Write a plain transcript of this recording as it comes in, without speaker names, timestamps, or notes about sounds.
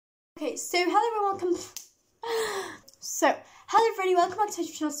Okay, so hello everyone, hello everybody, welcome back to my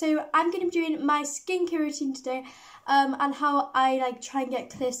channel. So I'm going to be doing my skincare routine today, and how I like try and get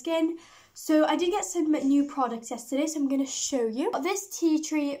clear skin. So I did get some new products yesterday, so I'm going to show you. This tea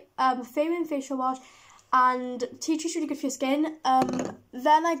tree Fairwin facial wash, and tea tree's really good for your skin.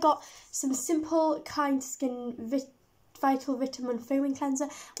 Then I got some Simple Kind Skin Vital Vitamin Foaming Cleanser,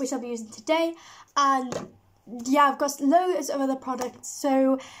 which I'll be using today, and yeah, I've got loads of other products.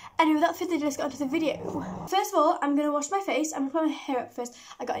 So anyway, without further ado, let's get onto the video. First of all, I'm going to wash my face. I'm going to put my hair up first.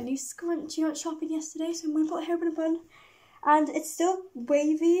 I got a new scrunchie at shopping yesterday, so I'm going to put my hair up in a bun. And it's still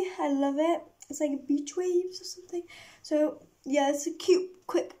wavy. I love it. It's like beach waves or something. So yeah, it's a cute,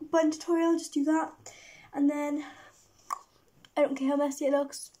 quick bun tutorial. Just do that. And then, I don't care how messy it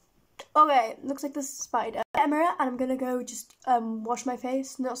looks. Okay, looks like this spider. Get a mirror, and I'm going to go just wash my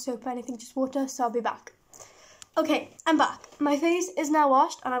face. Not soap or anything, just water. So I'll be back. Okay, I'm back. My face is now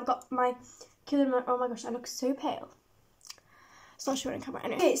washed, and I've got my oh my gosh, I look so pale. It's not showing on camera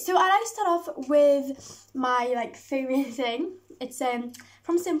anyway. Okay, so I like to start off with my like favorite thing. It's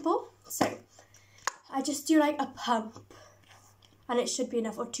from Simple. So I just do like a pump, and it should be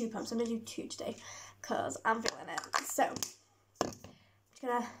enough, or 2 pumps. I'm gonna do 2 today because I'm feeling it. So I'm just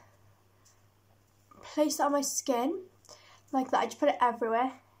gonna place it on my skin like that. I just put it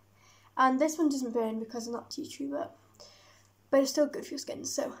everywhere. And this one doesn't burn because it's not tea tree, but it's still good for your skin.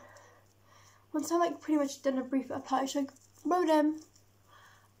 So once I like pretty much done a brief apply, just like rub it in.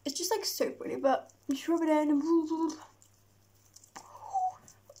 It's just like soap really, but just rub it in and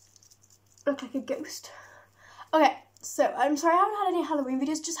look like a ghost. Okay, so I'm sorry I haven't had any Halloween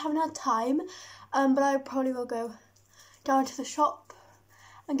videos, just haven't had time. But I probably will go down to the shop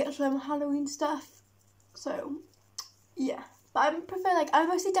and get some Halloween stuff. So yeah. But I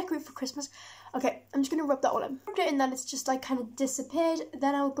mostly decorate for Christmas. Okay, I'm just going to rub that all in. Rubbed it in, then it's just like kind of disappeared.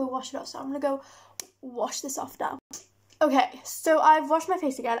 Then I'll go wash it off. So I'm going to go wash this off now. Okay, so I've washed my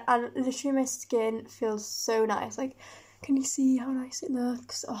face again, and literally my skin feels so nice. Like, can you see how nice it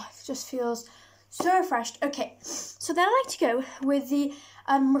looks? Oh, it just feels so refreshed. Okay, so then I like to go with the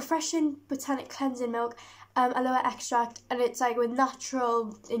Refreshing Botanic Cleansing Milk Aloe Extract. And it's like with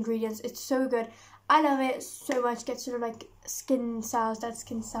natural ingredients. It's so good. I love it so much. Gets rid of like skin cells, dead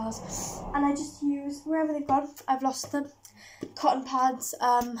skin cells, and I just use wherever they've gone. I've lost them. Cotton pads.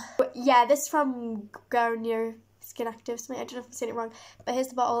 But yeah, this is from Garnier Skin Active. I don't know if I'm saying it wrong, but here's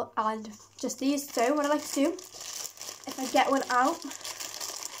the bottle and just these. So what I like to do, if I get one out,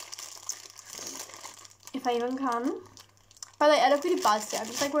 if I even can. By the way, I look really bad today. I'm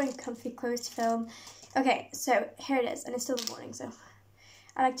just like wearing comfy clothes to film. Okay, so here it is, and it's still the morning. So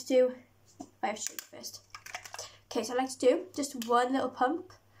I like to do. I have to show you first. Okay, so I like to do just one little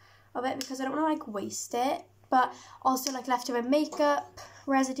pump of it because I don't want to like waste it, but also like leftover makeup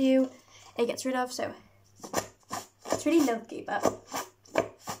residue it gets rid of. So it's really milky, but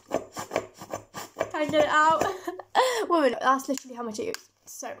can I get it out? Woman, that's literally how much I use.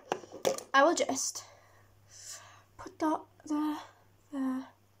 So I will just put that there,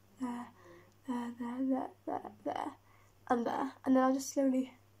 and there, and then I'll just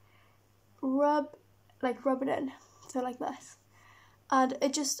slowly rub it in, so like this, and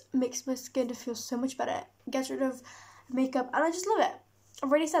it just makes my skin to feel so much better, gets rid of makeup, and I just love it. I've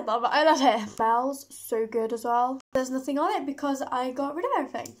already said that, but I love it. It smells so good as well. There's nothing on it because I got rid of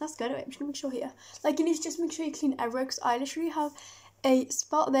everything. That's good. Wait, I'm just gonna make sure here, like, you need to just make sure you clean everywhere because I literally have a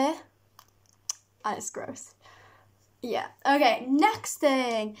spot there and it's gross. Yeah. Okay, next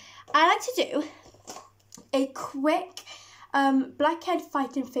thing I like to do a quick blackhead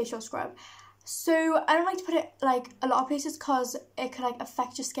fighting facial scrub. So I don't like to put it like a lot of places because it could like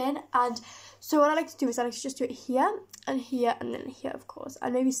affect your skin, and so what I like to do is I like to just do it here and here and then here, of course,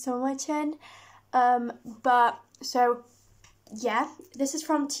 and maybe some on my chin. But so yeah, this is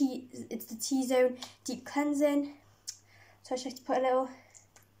from it's the T-Zone Deep Cleansing. So I just like to put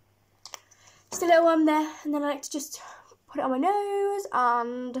just a little one there, and then I like to just put it on my nose,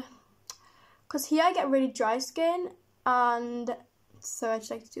 and because here I get really dry skin, and so I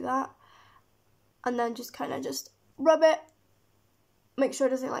just like to do that. And then just kind of just rub it. Make sure it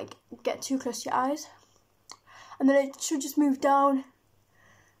doesn't like get too close to your eyes. And then it should just move down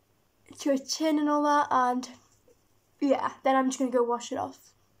to your chin and all that. And yeah, then I'm just going to go wash it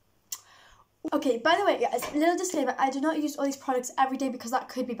off. Okay, by the way, guys, little disclaimer, I do not use all these products every day because that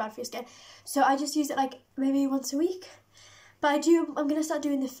could be bad for your skin. So I just use it like maybe once a week. But I'm going to start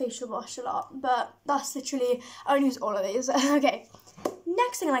doing the facial wash a lot. But that's literally, I don't use all of these. Okay.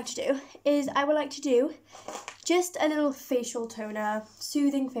 Next thing I like to do is I would like to do just a little facial toner,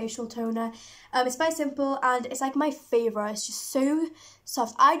 soothing facial toner. It's by Simple, and it's like my favourite. It's just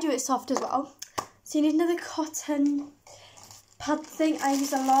soft. I do it soft as well. So you need another cotton pad thing. I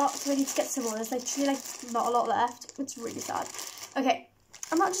use a lot, so I need to get some more. There's literally like not a lot left. It's really sad. Okay,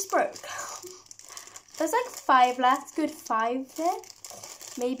 I'm not just broke. There's like 5 left. Good 5 there.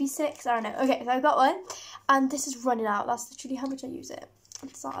 Maybe 6. I don't know. Okay, so I've got one. And this is running out. That's literally how much I use it.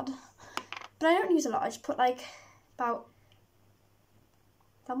 It's sad. But I don't use a lot. I just put like about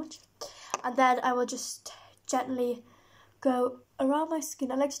that much. And then I will just gently go around my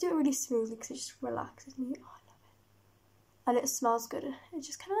skin. I like to do it really smoothly because it just relaxes me. Oh, I love it. And it smells good. It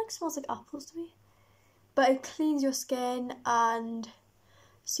just kind of like smells like apples to me. But it cleans your skin and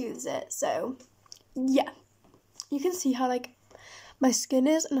soothes it. So yeah, you can see how like my skin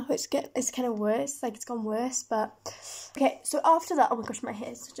is and how it's kind of worse. Like it's gone worse. But okay, so after that, oh my gosh, my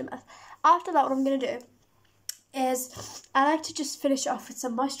hair is such a mess. After that, what I'm gonna do is I like to just finish it off with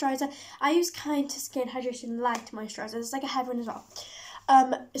some moisturiser. I use Kind to Skin Hydration Light Moisturiser. It's like a heavy one as well.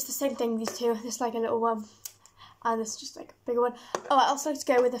 It's the same thing, these two. This like a little one, and this is just like a bigger one. Oh, I also like to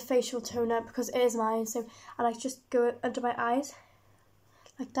go with a facial toner because it is mine. So I like to just go under my eyes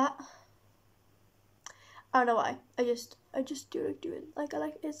like that. I don't know why. I just do like I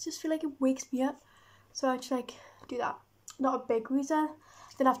like it. Just feel like it wakes me up. So I just like do that. Not a big wheezer.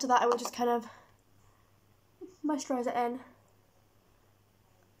 Then after that, I will just kind of moisturiser in.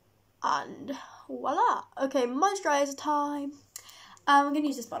 And voila. Okay, moisturiser time. I'm gonna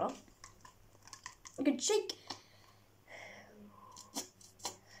use this bottle. A good shake.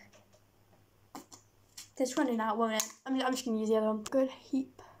 It's running out, won't it? I'm just gonna use the other one. Good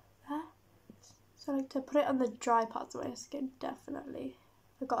heap there. So I like to put it on the dry parts of my skin, definitely.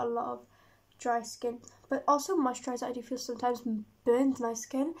 I've got a lot of dry skin, but also moisturiser I do feel sometimes burns my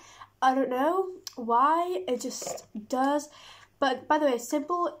skin. I don't know why, it just does. But by the way,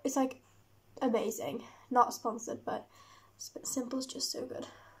 Simple is like amazing. Not sponsored, but Simple is just so good.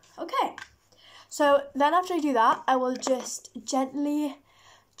 Okay, so then after I do that, I will just gently,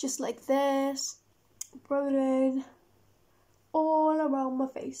 just like this, rub it in all around my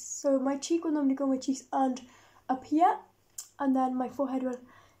face. So my cheek will normally go on my cheeks and up here, and then my forehead will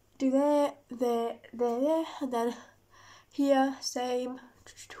do there, and then here, same.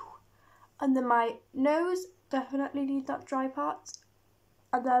 And then my nose, definitely need that dry part.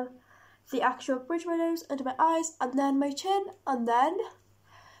 And then the actual bridge of my nose, under my eyes, and then my chin. And then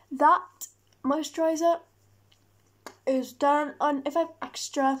that moisturiser is done. And if I have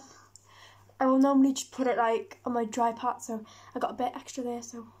extra, I will normally just put it like on my dry part. So I got a bit extra there,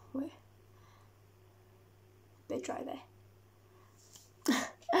 so wait. Bit dry there.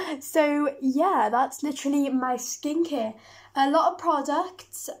 So yeah, that's literally my skincare. A lot of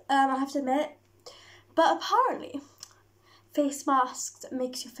products, I have to admit, but apparently face masks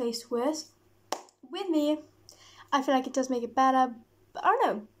makes your face worse. With me, I feel like it does make it better, but I don't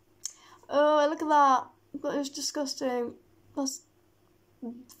know. Oh, look at that. That is disgusting. That's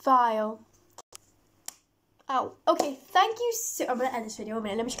vile. Oh, okay, thank you so, I'm gonna end this video in a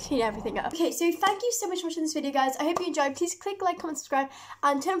minute, let me just clean everything up. Okay, so thank you so much for watching this video, guys. I hope you enjoyed. Please click like, comment, subscribe,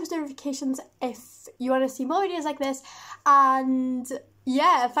 and turn on post notifications if you want to see more videos like this. And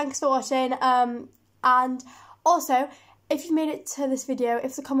yeah, thanks for watching. And also, if you've made it to this video,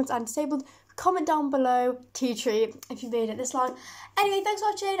 if the comments aren't disabled, comment down below tea tree if you've made it this long. Anyway, thanks for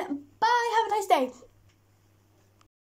watching. Bye, have a nice day.